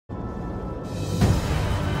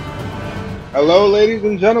Hello, ladies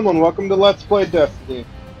and gentlemen. Welcome to Let's Play Destiny.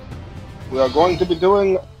 We are going to be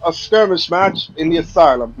doing a skirmish match in the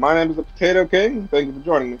Asylum. My name is the Potato King. Thank you for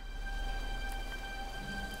joining me.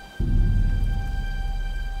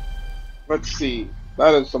 Let's see.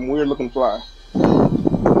 That is some weird looking fly.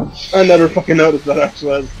 I never fucking noticed that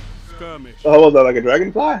actually. Skirmish. Oh, was that like a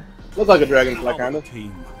dragonfly? Looks like a dragonfly, kind of.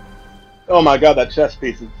 Oh my god, that chest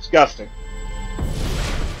piece is disgusting.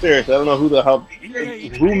 Seriously, I don't know who the hell,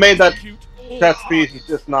 who made that chest piece. It's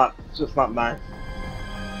just not nice.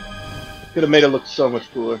 Could have made it look so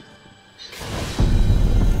much cooler.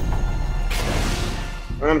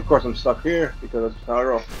 And of course I'm stuck here because that's how I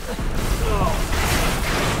roll.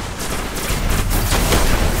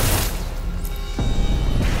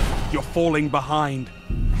 You're falling behind.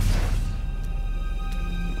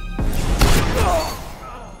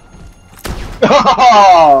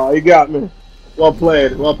 Oh, you got me. Well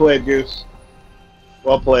played, Goose.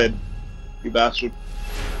 Well played, you bastard.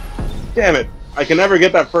 Damn it, I can never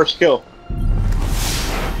get that first kill.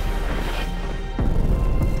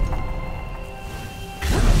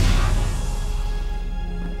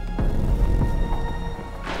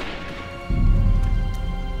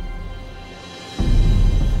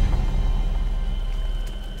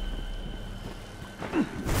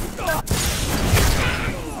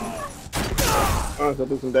 Oh, so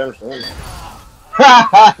do some damage to him.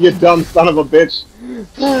 Ha you dumb son of a bitch.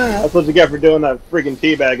 That's what you get for doing that freaking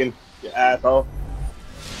teabagging, you asshole.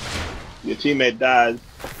 Your teammate dies.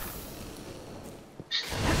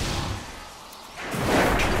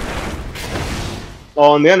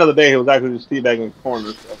 Well, in the end of the day, he was actually just teabagging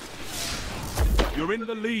corners. So. You're in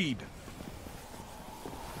the lead.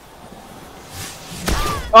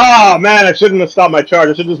 Oh man, I shouldn't have stopped my charge.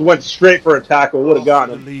 I should have just went straight for a tackle. Would have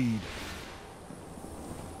gotten it. Lead.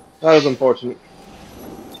 That was unfortunate.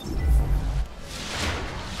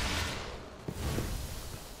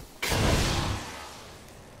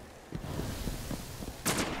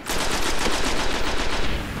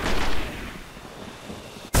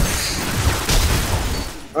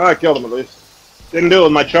 I killed him at least. Didn't do it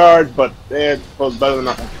with my charge, but it was better than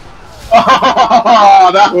nothing. Oh,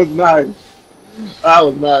 that was nice. That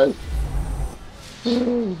was nice.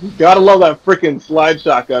 Gotta love that freaking slide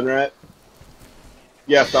shotgun, right?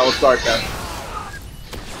 Yes, that was sarcasm.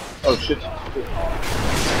 Oh shit.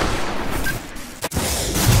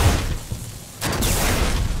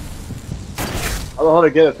 How the hell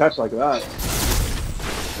did I get attached like that?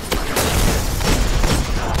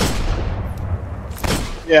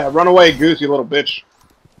 Yeah, run away, Goose, you little bitch.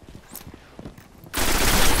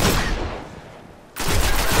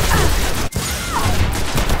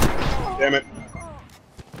 Damn it.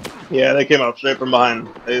 Yeah, they came up straight from behind.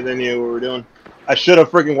 They knew what we were doing. I should have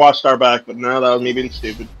freaking watched our back, but no, that was me being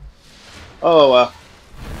stupid. Oh, well.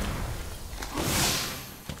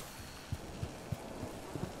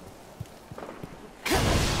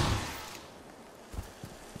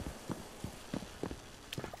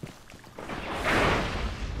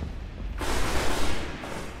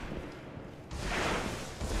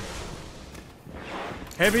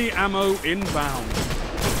 Heavy ammo inbound.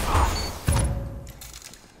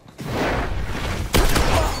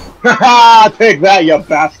 Haha! Take that, you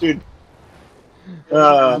bastard!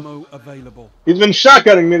 Ammo available. He's been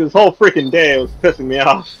shotgunning me this whole freaking day. It was pissing me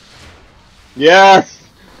off. Yes!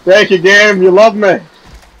 Thank you, game. You love me.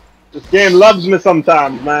 This game loves me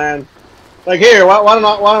sometimes, man. Like here, why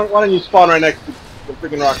don't you spawn right next to the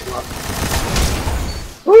freaking rocket launcher?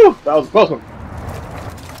 Woo! That was a close one.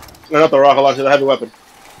 No, not the rocket launcher, the heavy weapon.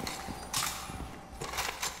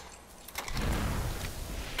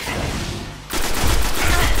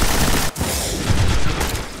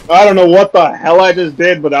 I don't know what the hell I just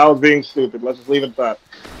did, but I was being stupid. Let's just leave it at that.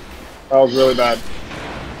 That was really bad.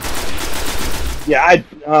 Yeah,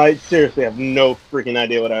 I seriously have no freaking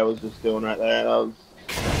idea what I was just doing right there. That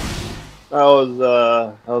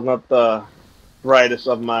was not the brightest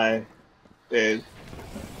of my days.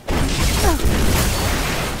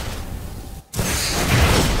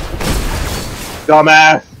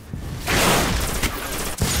 Dumbass.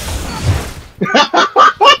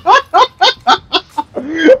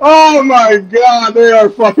 Oh my god, they are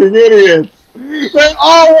fucking idiots! They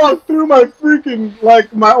all walked through my freaking,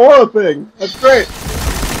 like, my aura thing. That's great.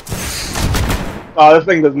 Oh, this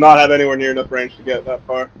thing does not have anywhere near enough range to get that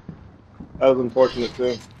far. That was unfortunate,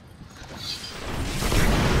 too.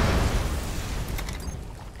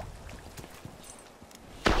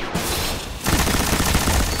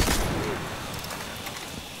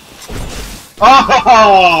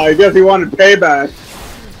 Oh, I guess he wanted payback.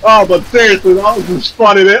 Oh, but seriously, that was just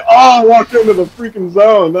funny. They all walked into the freaking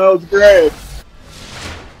zone. That was great.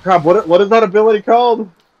 Crap, what is that ability called?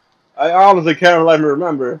 I honestly can't let me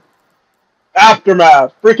remember.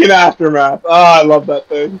 Aftermath, freaking aftermath. Ah, I love that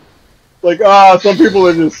thing. Like, some people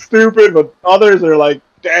are just stupid, but others are like,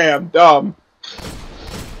 damn, dumb.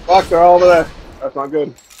 Fuck, they're all over there. That's not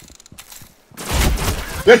good.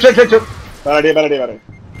 Shit. Bad idea, bad idea, bad idea.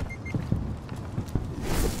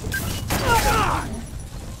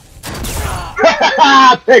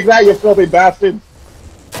 Take that, you filthy bastards!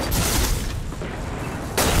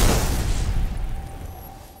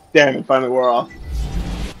 Damn, it finally wore off.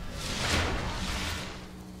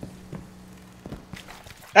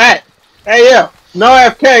 Hey! Hey, you! No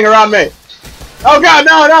AFKing around me! Oh god,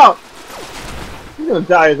 no! He's gonna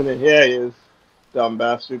die, isn't he? Yeah, he is. Dumb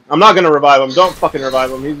bastard. I'm not gonna revive him. Don't fucking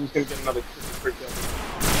revive him. He's just gonna get another free kill.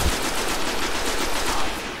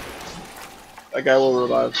 That guy will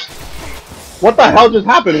revive. What the hell just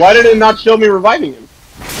happened? Why did it not show me reviving him?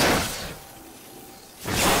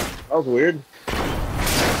 That was weird.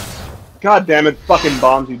 God damn it, fucking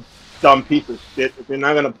bombs, you dumb piece of shit. If you're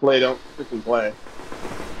not gonna play, don't freaking play.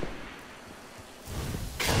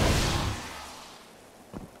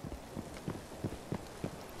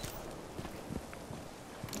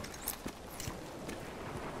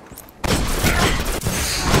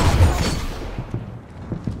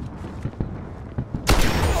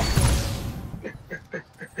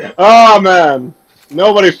 Oh man,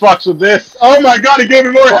 nobody fucks with this. Oh my god, he gave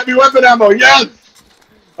me more heavy weapon ammo. Yes,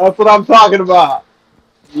 that's what I'm talking about.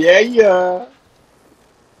 Yeah.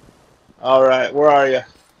 All right, where are you?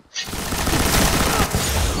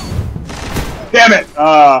 Damn it!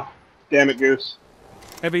 Damn it, Goose.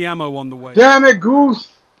 Heavy ammo on the way. Damn it, Goose!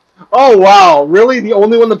 Oh wow, really? The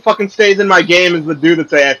only one that fucking stays in my game is the dude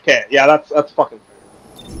that's AFK. Yeah, that's fucking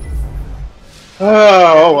fair.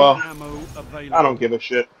 Oh well. I don't give a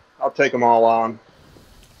shit. I'll take them all on.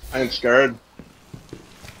 I ain't scared.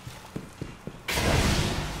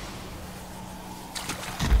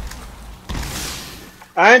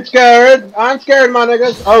 I ain't scared. I'm scared, my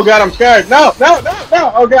niggas. Oh god, I'm scared. No!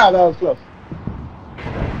 Oh god, that was close.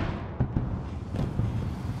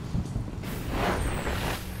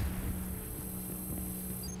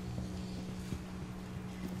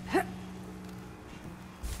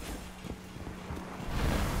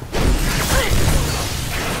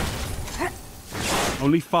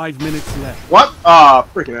 Only 5 minutes left. What? Ah,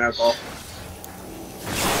 freaking asshole.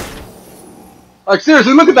 Like,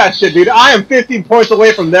 seriously, look at that shit, dude. I am 15 points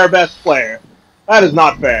away from their best player. That is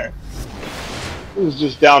not fair. This is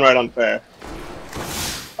just downright unfair.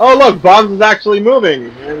 Oh, look, Bombs is actually moving.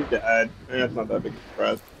 And he died. That's not that big a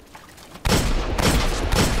surprise.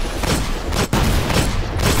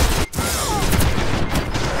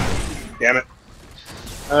 Damn it.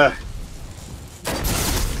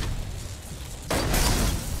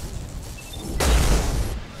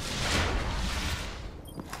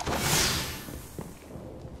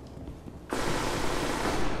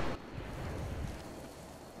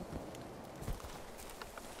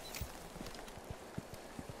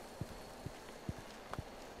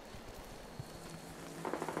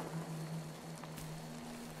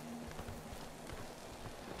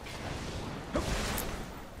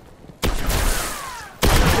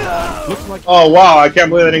 Like oh wow, I can't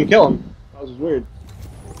believe I didn't kill him. That was weird.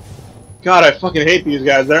 God, I fucking hate these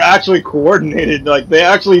guys. They're actually coordinated. Like, they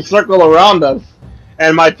actually circle around us.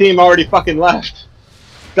 And my team already fucking left.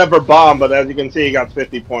 Except for Bomb, but as you can see, he got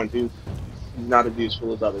 50 points. He's not as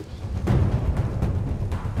useful as others.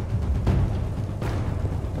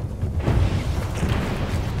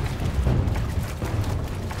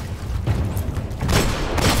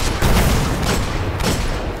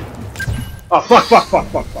 Oh,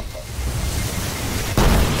 fuck.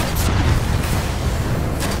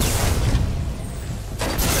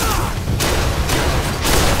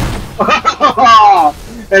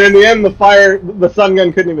 And in the end, the sun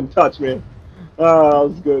gun couldn't even touch me. That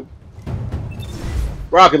was good.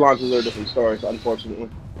 Rocket launches are a different story, unfortunately.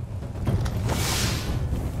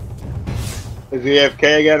 Is he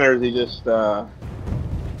AFK again, or is he just,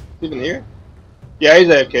 even here? Yeah, he's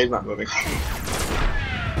AFK, he's not moving.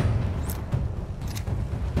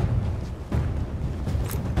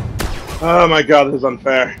 Oh my god, this is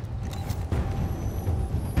unfair.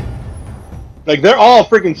 Like, they're all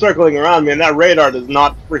freaking circling around me, and that radar does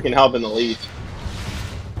not freaking help in the least.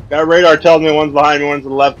 That radar tells me one's behind me, one's to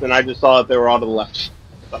the left, and I just saw that they were all to the left.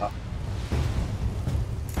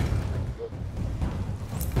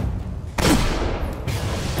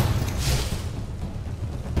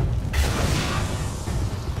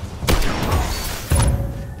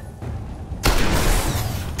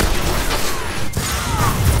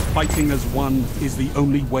 Fighting as one is the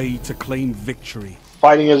only way to claim victory.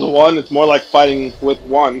 fighting as one. It's more like fighting with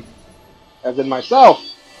one, as in myself.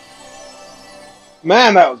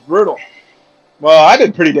 Man, that was brutal. Well, I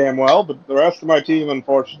did pretty damn well, but the rest of my team,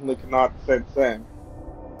 unfortunately, could not say the same.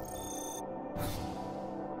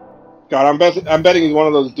 God, I'm betting he's one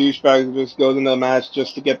of those douchebags who just goes into the match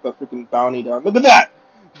just to get the freaking bounty done. Look at that!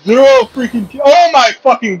 0 freaking... Oh my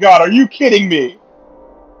fucking god, are you kidding me?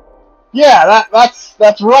 Yeah,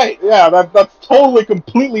 that's right. Yeah, that's totally,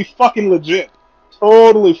 completely fucking legit.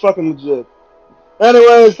 Totally fucking legit.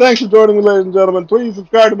 Anyways, thanks for joining me, ladies and gentlemen. Please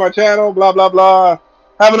subscribe to my channel, blah, blah, blah.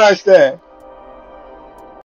 Have a nice day.